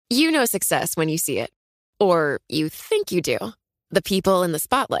You know success when you see it. Or you think you do. The people in the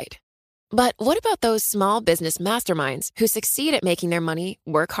spotlight. But what about those small business masterminds who succeed at making their money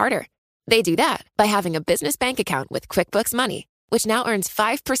work harder? They do that by having a business bank account with QuickBooks Money, which now earns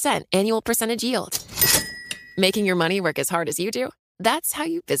 5% annual percentage yield. Making your money work as hard as you do? That's how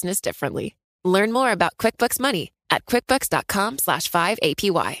you business differently. Learn more about QuickBooks Money at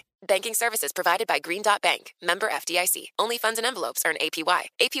quickbooks.com/5APY. Banking services provided by Green Dot Bank. Member FDIC. Only funds and envelopes earn APY.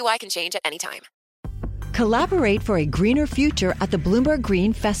 APY can change at any time. Collaborate for a greener future at the Bloomberg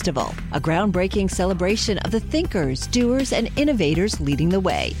Green Festival, a groundbreaking celebration of the thinkers, doers, and innovators leading the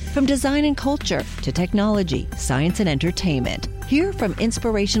way. From design and culture to technology, science, and entertainment. Hear from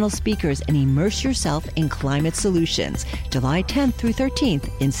inspirational speakers and immerse yourself in climate solutions. July 10th through 13th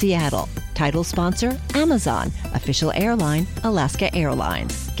in Seattle. Title sponsor, Amazon. Official airline, Alaska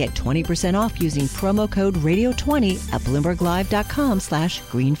Airlines. Get 20% off using promo code radio20 at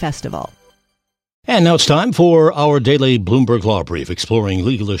BloombergLive.com/greenfestival. And now it's time for our daily Bloomberg Law Brief, exploring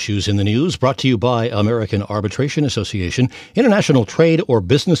legal issues in the news, brought to you by American Arbitration Association. International trade or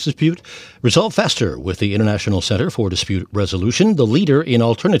business dispute, resolve faster with the International Center for Dispute Resolution, the leader in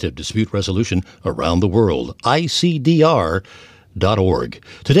alternative dispute resolution around the world, ICDR.org.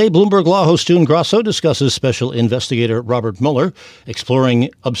 Today, Bloomberg Law host June Grasso discusses Special Investigator Robert Mueller exploring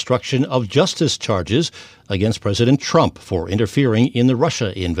obstruction of justice charges against President Trump for interfering in the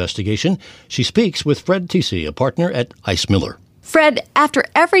Russia investigation. She speaks with Fred Tisi, a partner at Ice Miller. Fred, after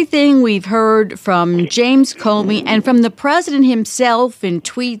everything we've heard from James Comey and from the president himself in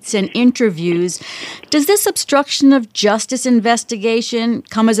tweets and interviews, does this obstruction of justice investigation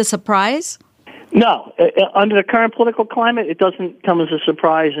come as a surprise? No. Under the current political climate, it doesn't come as a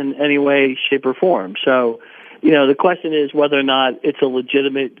surprise in any way, shape, or form. So, the question is whether or not it's a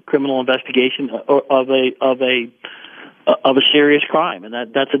legitimate criminal investigation of a serious crime, and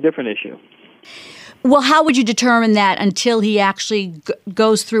that's a different issue. Well, how would you determine that until he actually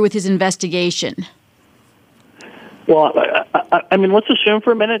goes through with his investigation? Well, I mean, let's assume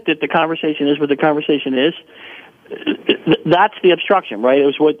for a minute that the conversation is what the conversation is. That's the obstruction, right? It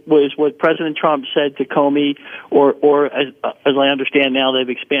was what President Trump said to Comey, or as I understand now, they've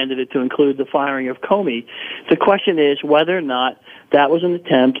expanded it to include the firing of Comey. The question is whether or not that was an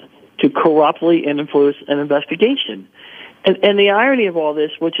attempt to corruptly influence an investigation. And the irony of all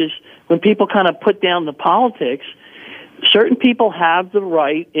this, which is when people kind of put down the politics, certain people have the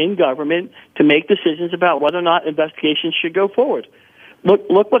right in government to make decisions about whether or not investigations should go forward.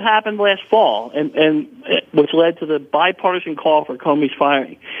 Look what happened last fall, and which led to the bipartisan call for Comey's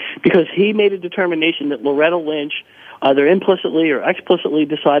firing, because he made a determination that Loretta Lynch either implicitly or explicitly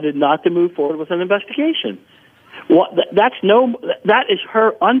decided not to move forward with an investigation. That is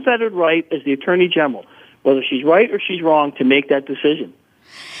her unfettered right as the Attorney General, whether she's right or she's wrong, to make that decision.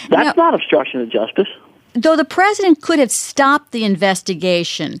 That's not obstruction of justice. Though the president could have stopped the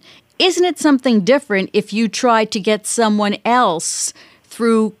investigation, isn't it something different if you tried to get someone else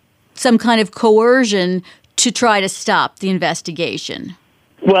through some kind of coercion to try to stop the investigation?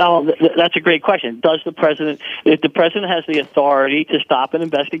 Well, that's a great question. If the president has the authority to stop an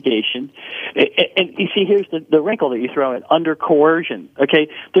investigation, and you see, here's the wrinkle that you throw in, under coercion, okay?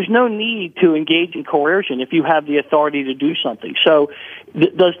 There's no need to engage in coercion if you have the authority to do something. So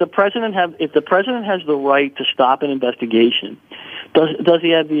if the president has the right to stop an investigation, does he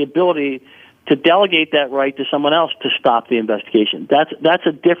have the ability to delegate that right to someone else to stop the investigation? That's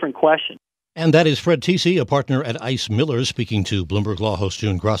a different question. And that is Fred Tisi, a partner at Ice Miller, speaking to Bloomberg Law host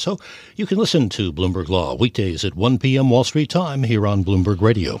June Grasso. You can listen to Bloomberg Law weekdays at 1 p.m. Wall Street time here on Bloomberg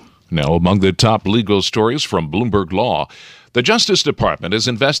Radio. Now, among the top legal stories from Bloomberg Law, the Justice Department is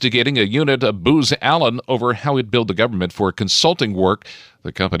investigating a unit of Booz Allen over how it billed the government for consulting work.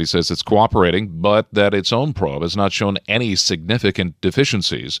 The company says it's cooperating, but that its own probe has not shown any significant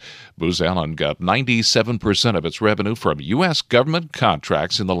deficiencies. Booz Allen got 97% of its revenue from U.S. government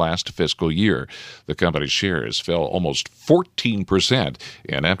contracts in the last fiscal year. The company's shares fell almost 14%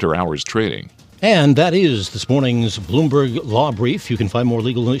 in after-hours trading. And that is this morning's Bloomberg Law Brief. You can find more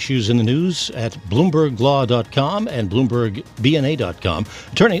legal issues in the news at BloombergLaw.com and BloombergBNA.com.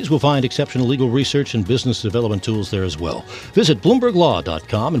 Attorneys will find exceptional legal research and business development tools there as well. Visit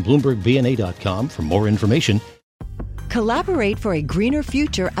BloombergLaw.com and BloombergBNA.com for more information. Collaborate for a greener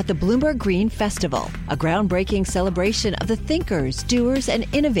future at the Bloomberg Green Festival, a groundbreaking celebration of the thinkers, doers, and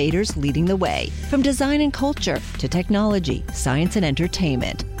innovators leading the way. From design and culture to technology, science, and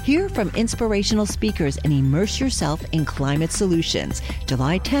entertainment. Hear from inspirational speakers and immerse yourself in climate solutions.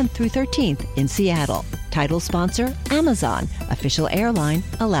 July 10th through 13th in Seattle. Title sponsor, Amazon. Official airline,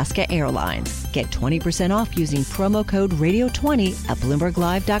 Alaska Airlines. Get 20% off using promo code radio20 at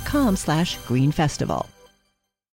BloombergLive.com/Green Festival.